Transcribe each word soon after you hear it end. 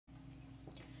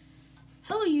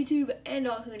Hello YouTube and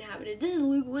all who inhabited. This is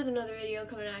Luke with another video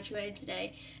coming at you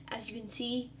today. As you can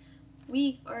see,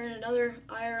 we are in another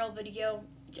IRL video.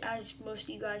 As most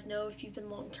of you guys know, if you've been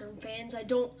long-term fans, I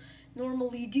don't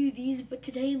normally do these, but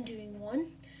today I'm doing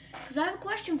one because I have a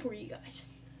question for you guys.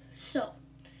 So,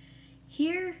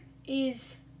 here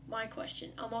is my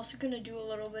question. I'm also going to do a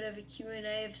little bit of a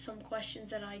Q&A of some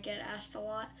questions that I get asked a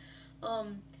lot.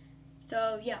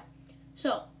 So,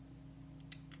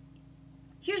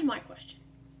 here's my question.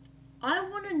 I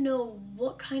want to know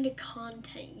what kind of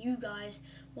content you guys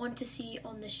want to see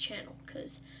on this channel,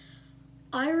 because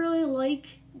I really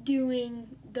like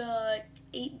doing the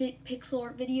 8-bit pixel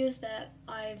art videos that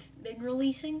I've been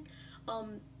releasing.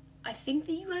 I think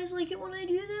that you guys like it when I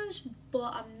do those,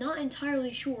 but I'm not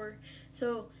entirely sure.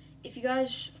 So if you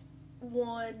guys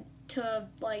want to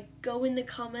go in the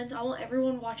comments, I want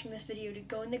everyone watching this video to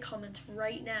go in the comments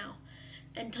right now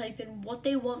and type in what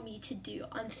they want me to do.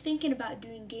 I'm thinking about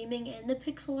doing gaming and the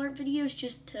pixel art videos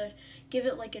just to give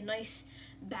it a nice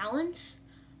balance.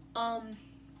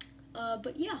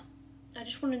 But yeah, I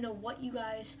just want to know what you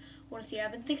guys want to see.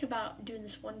 I've been thinking about doing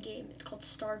this one game. It's called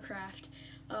StarCraft.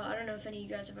 I don't know if any of you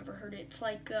guys have ever heard it. It's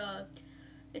like a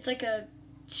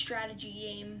strategy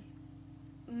game.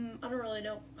 I don't really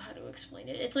know how to explain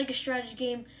it. It's like a strategy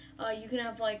game. You can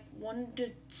have 1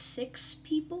 to 6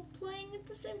 people playing at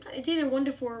the same time. It's either 1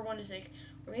 to 4 or 1 to 6,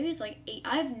 or maybe it's 8.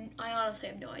 I honestly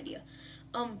have no idea.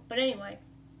 But anyway,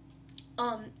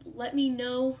 let me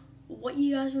know what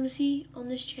you guys want to see on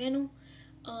this channel,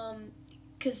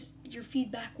 because your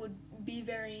feedback would be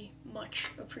very much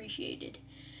appreciated.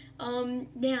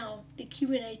 Now the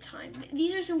Q&A time.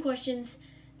 These are some questions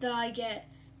that I get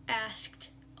asked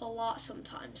a lot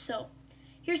sometimes. So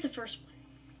here's the first one.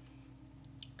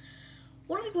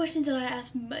 One of the questions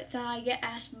that I get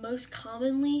asked most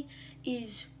commonly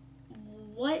is,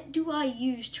 what do I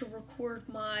use to record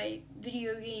my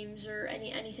video games or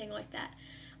anything like that?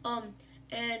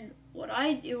 And what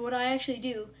I actually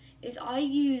do is I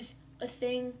use a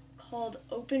thing called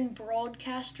Open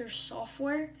Broadcaster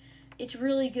software. It's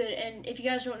really good, and if you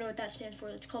guys don't know what that stands for,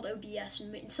 it's called OBS,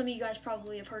 and some of you guys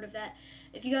probably have heard of that.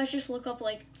 If you guys just look up,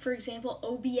 for example,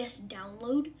 OBS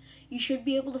download, you should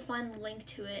be able to find the link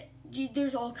to it.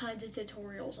 There's all kinds of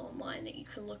tutorials online that you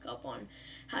can look up on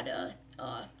how to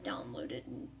download it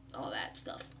and all that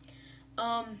stuff.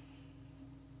 The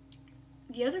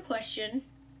other question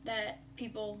that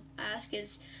people ask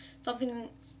is something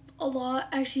a lot.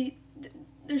 Actually,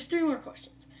 there's 3 more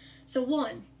questions. So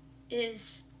one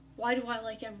is, why do I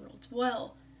like emeralds?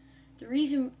 Well, the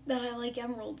reason that I like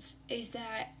emeralds is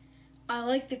that I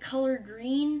like the color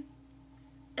green,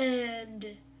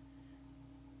 and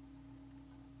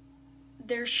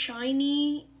they're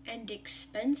shiny and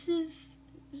expensive.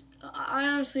 I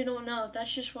honestly don't know.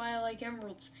 That's just why I like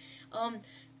emeralds.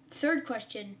 Third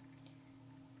question,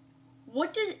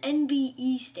 what does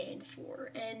NBE stand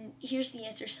for? And here's the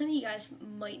answer. Some of you guys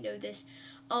might know this.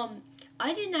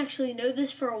 I didn't actually know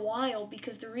this for a while,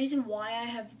 because the reason why I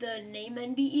have the name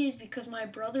NBE is because my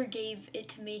brother gave it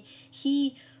to me.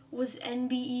 He was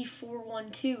NBE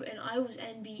 412 and I was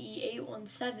NBE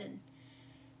 817.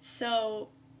 So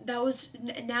that was,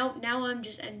 now I'm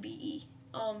just NBE.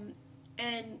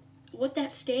 And what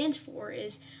that stands for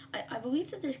is, I believe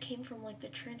that this came from the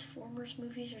Transformers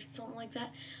movies or something like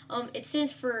that. It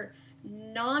stands for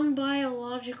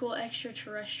non-biological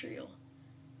extraterrestrial,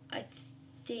 I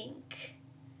think.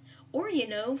 Or,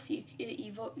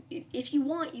 if you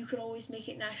want, you could always make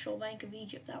it National Bank of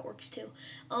Egypt. That works too.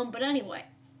 But anyway,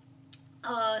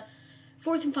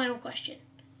 fourth and final question.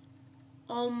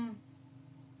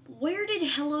 Where did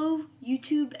Hello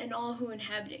YouTube and all who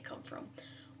inhabit it come from?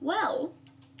 Well,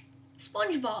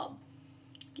 SpongeBob.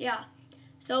 Yeah.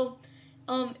 So,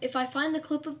 if I find the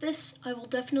clip of this, I will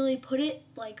definitely put it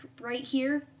right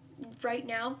here, right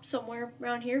now, somewhere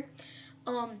around here.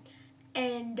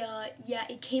 Yeah,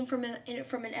 it came from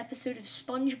an episode of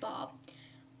SpongeBob.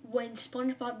 When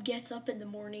SpongeBob gets up in the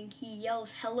morning, he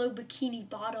yells, "Hello, Bikini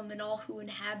Bottom and all who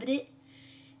inhabit it."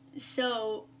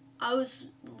 So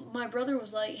my brother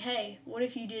was like, "Hey, what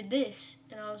if you did this?"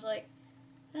 And I was like,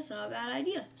 that's not a bad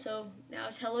idea. So now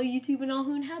it's Hello YouTube and all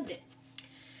who inhabit it.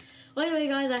 Well, anyway,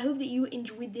 guys, I hope that you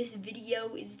enjoyed this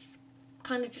video. It's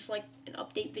kind of just an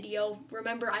update video.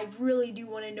 Remember, I really do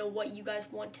want to know what you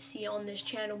guys want to see on this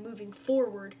channel moving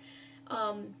forward.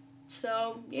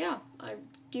 So yeah, I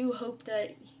do hope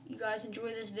that you guys enjoy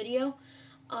this video,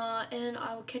 and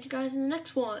I will catch you guys in the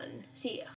next one. See ya.